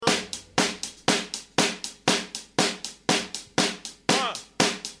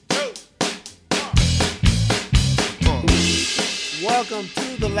welcome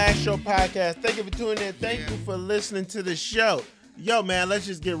to the Last Show podcast. Thank you for tuning in. Thank you for listening to the show. Yo, man, let's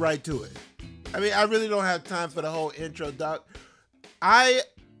just get right to it. I mean, I really don't have time for the whole intro, doc. I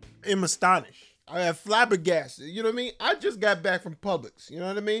am astonished. I have flabbergasted. You know what I mean? I just got back from Publix. You know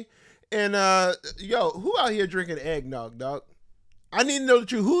what I mean? And, who out here drinking eggnog, dog? I need to know the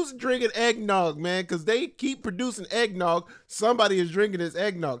truth. Who's drinking eggnog, man? Because they keep producing eggnog. Somebody is drinking this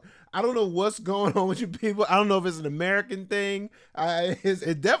eggnog. I don't know what's going on with you people. I don't know if it's an American thing.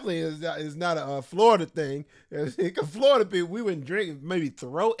 It definitely is not a Florida thing. Florida people, we wouldn't drink, maybe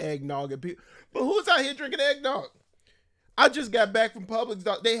throw eggnog at people. But who's out here drinking eggnog? I just got back from Publix,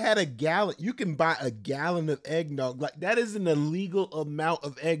 dog. They had a gallon. You can buy a gallon of eggnog. Like, that is an illegal amount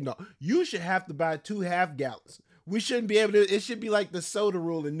of eggnog. You should have to buy 2 half gallons. We shouldn't be able to. It should be like the soda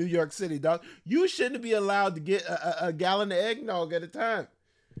rule in New York City, dog. You shouldn't be allowed to get a gallon of eggnog at a time.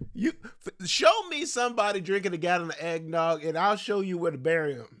 You show me somebody drinking a gallon of eggnog, and I'll show you where to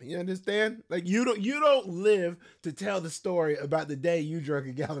bury them. You understand? Like, you don't live to tell the story about the day you drank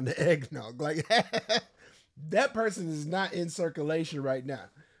a gallon of eggnog. Like, that person is not in circulation right now.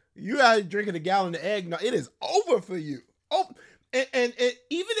 You out here drinking a gallon of eggnog, it is over for you. Oh, and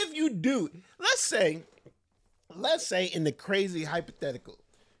even if you do, let's say in the crazy hypothetical,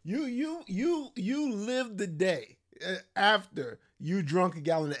 you live the day after you drunk a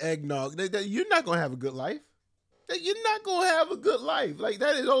gallon of eggnog, you're not going to have a good life. You're not going to have a good life. Like,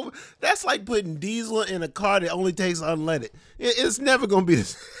 that is over. That's like putting diesel in a car that only takes unleaded. It's never going to be the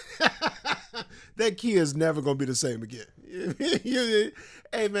same. That Kia is never going to be the same again.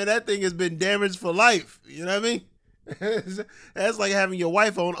 Hey, man, that thing has been damaged for life. You know what I mean? That's like having your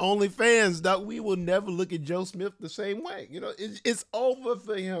wife on OnlyFans, dog. We will never look at Joe Smith the same way. You know, it's over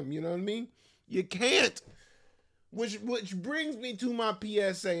for him. You know what I mean? You can't. Which brings me to my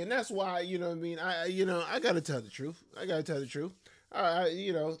PSA, and that's why, you know what I mean, I gotta tell the truth.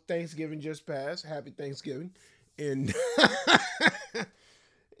 Thanksgiving just passed. Happy Thanksgiving. And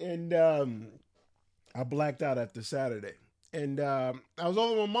I blacked out after Saturday. And I was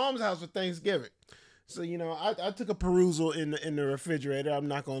over at my mom's house for Thanksgiving. So, I took a perusal in the refrigerator. I'm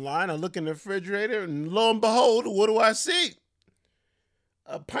not gonna lie. And I look in the refrigerator, and lo and behold, what do I see?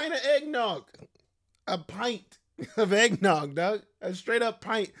 A pint of eggnog. A pint of eggnog, dog. A straight up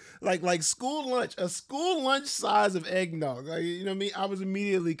pint, like school lunch, a school lunch size of eggnog. Like, you know what I mean? I was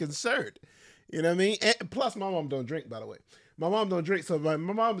immediately concerned. You know what I mean? And plus, my mom don't drink, by the way. My mom don't drink, so my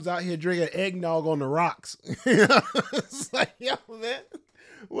mom was out here drinking eggnog on the rocks. It's like, yo, man,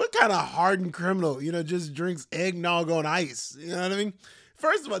 what kind of hardened criminal, just drinks eggnog on ice? You know what I mean?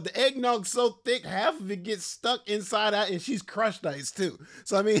 First of all, the eggnog's so thick, half of it gets stuck inside out, and she's crushed ice too.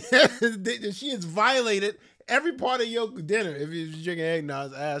 So, I mean, she has violated every part of your dinner. If you're drinking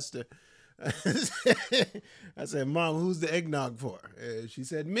eggnog, I asked her. I said, Mom, who's the eggnog for? She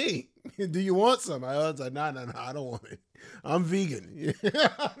said, me. Do you want some? I was like, no, I don't want it. I'm vegan.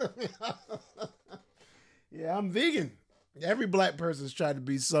 Yeah, I'm vegan. Every black person's tried to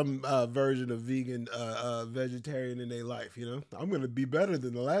be some version of vegan, vegetarian in their life, I'm going to be better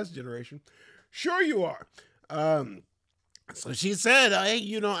than the last generation. Sure you are. So she said,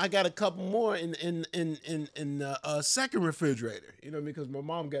 hey, I got a couple more in the second refrigerator, because my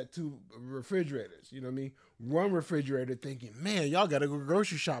mom got 2 refrigerators, you know what I mean? One refrigerator thinking, man, y'all got to go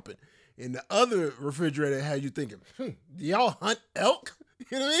grocery shopping. And the other refrigerator had you thinking, do y'all hunt elk?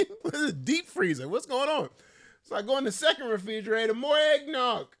 You know what I mean? What's a deep freezer? What's going on? So I go in the second refrigerator, more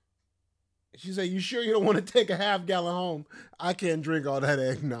eggnog. She said, you sure you don't want to take a half gallon home? I can't drink all that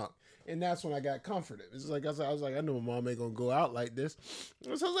eggnog. And that's when I got comforted. It's like, I was like, I know my mom ain't going to go out like this. So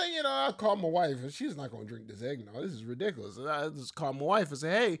I was like, I called my wife, and she's not going to drink this eggnog. This is ridiculous. And I just called my wife and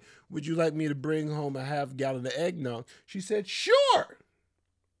said, hey, would you like me to bring home a half gallon of eggnog? She said, sure.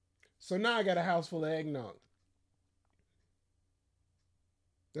 So now I got a house full of eggnog.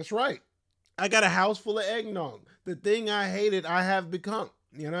 That's right. I got a house full of eggnog. The thing I hated, I have become.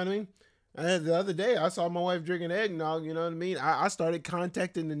 You know what I mean? The other day, I saw my wife drinking eggnog, you know what I mean? I started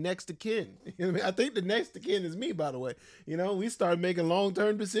contacting the next of kin. You know what I mean? I think the next of kin is me, by the way. We started making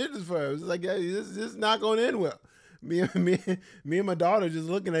long-term decisions for her. It's like, hey, this is not going to end well. Me and my daughter just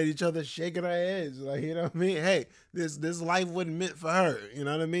looking at each other, shaking our heads. Like, you know what I mean? Hey, this life wasn't meant for her. You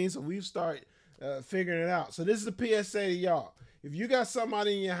know what I mean? So we've started figuring it out. So this is a PSA to y'all. If you got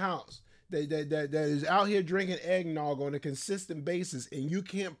somebody in your house that is out here drinking eggnog on a consistent basis and you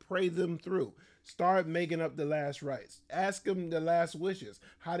can't pray them through, Start making up the last rites. Ask them the last wishes,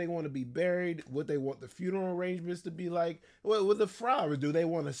 how they want to be buried, what they want the funeral arrangements to be like. What with the flowers, do they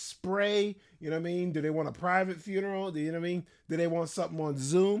want to spray? You know what I mean? Do they want a private funeral? Do you know what I mean? Do they want something on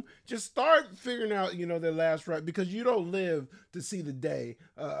Zoom? Just start figuring out, their last rite, because you don't live to see the day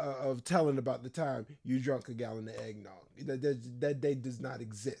of telling about the time you drunk a gallon of eggnog. That day does not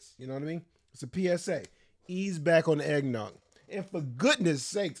exist. You know what I mean? It's a PSA. Ease back on the eggnog. And for goodness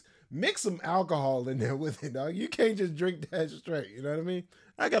sakes, mix some alcohol in there with it, dog. You can't just drink that straight. You know what I mean?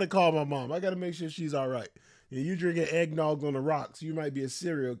 I got to call my mom. I got to make sure she's all right. You drinking eggnog on the rocks, you might be a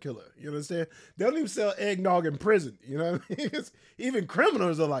serial killer. You know what I'm saying? They don't even sell eggnog in prison. You know what I mean? Even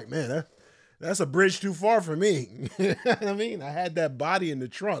criminals are like, man, that's a bridge too far for me. You know what I mean? I had that body in the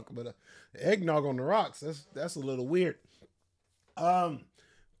trunk, but eggnog on the rocks, that's a little weird.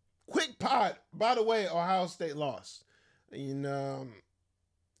 Quick pod. By the way, Ohio State lost.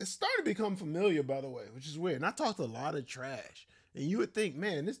 It's starting to become familiar, by the way, which is weird. And I talked a lot of trash. And you would think,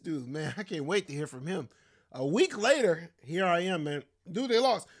 man, this dude, man, I can't wait to hear from him. A week later, here I am, man. Dude, they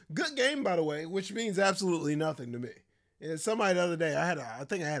lost. Good game, by the way, which means absolutely nothing to me. And somebody the other day, I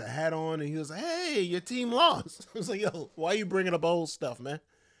think I had a hat on, and he was like, hey, your team lost. I was like, yo, why you bringing up old stuff, man?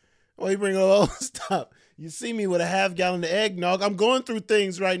 Why you bringing up old stuff? You see me with a half gallon of eggnog. I'm going through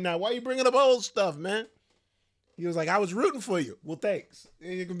things right now. Why you bringing up old stuff, man? He was like, I was rooting for you. Well, thanks.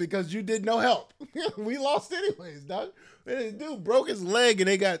 Because you did no help. We lost anyways, dog. Dude broke his leg and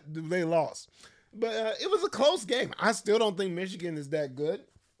they lost. But it was a close game. I still don't think Michigan is that good.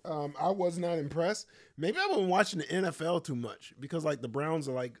 I was not impressed. Maybe I've been watching the NFL too much because the Browns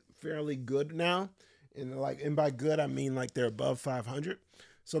are fairly good now. And by good, I mean they're above 500.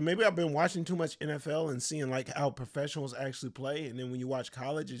 So maybe I've been watching too much NFL and seeing how professionals actually play. And then when you watch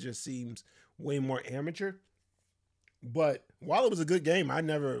college, it just seems way more amateur. But while it was a good game, I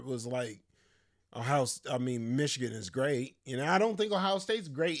never was Michigan is great. I don't think Ohio State's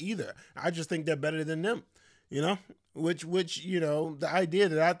great either. I just think they're better than them, which the idea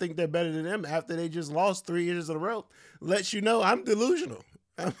that I think they're better than them after they just lost 3 years in a row lets you know I'm delusional.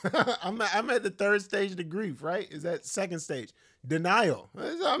 I'm at the third stage of the grief, right? Is that second stage? Denial.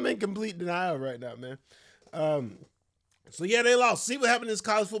 I'm in complete denial right now, man. So yeah, they lost. See what happened in this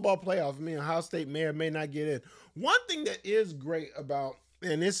college football playoff. Ohio State may or may not get in. One thing that is great about,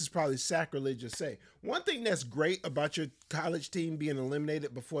 and this is probably sacrilege to say, one thing that's great about your college team being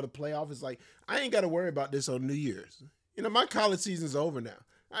eliminated before the playoff is I ain't got to worry about this on New Year's. My college season's over now.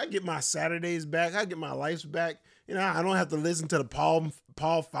 I get my Saturdays back. I get my life back. I don't have to listen to the Paul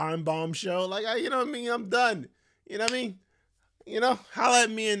Feinbaum show. You know what I mean? I'm done. You know what I mean? Holla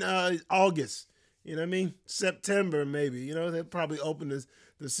at me in August. You know what I mean? September, maybe. They'll probably open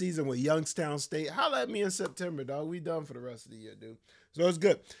the season with Youngstown State. Holla at me in September, dog. We done for the rest of the year, dude. So it's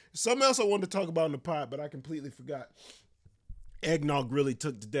good. Something else I wanted to talk about in the pod, but I completely forgot. Eggnog really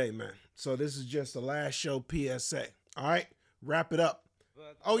took the day, man. So this is just the last show PSA. All right? Wrap it up.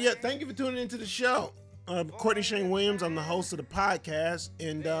 Oh, yeah. Thank you for tuning into the show. Kortney Shane Williams. I'm the host of the podcast,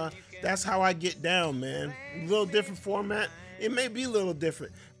 and that's how I get down, man. A little different format. It may be a little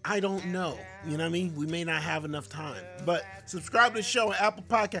different. I don't know. You know what I mean? We may not have enough time. But subscribe to the show on Apple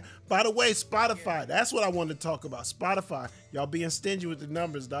Podcast. By the way, Spotify. That's what I wanted to talk about. Spotify. Y'all being stingy with the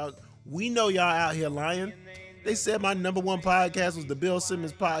numbers, dog. We know y'all out here lying. They said my number one podcast was the Bill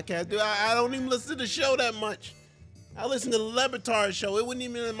Simmons podcast. Dude, I don't even listen to the show that much. I listen to the Lebatard show. It wasn't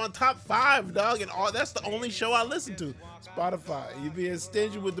even in my top 5, dog. And that's the only show I listen to. Spotify. You being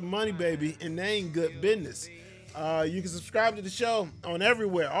stingy with the money, baby. And they ain't good business. You can subscribe to the show on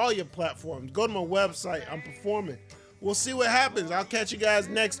everywhere, all your platforms. Go to my website. I'm performing. We'll see what happens. I'll catch you guys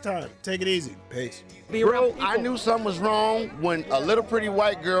next time. Take it easy. Peace. Bro, I knew something was wrong when a little pretty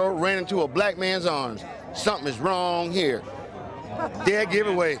white girl ran into a black man's arms. Something is wrong here. Dead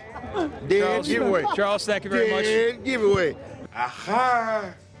giveaway. Dead giveaway. Charles, thank you very much. Dead giveaway.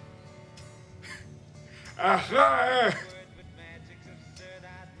 Aha! Aha!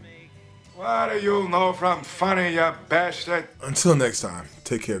 What do you know from funny, you bastard? Until next time,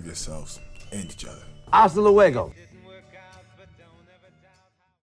 take care of yourselves and each other. Hasta luego.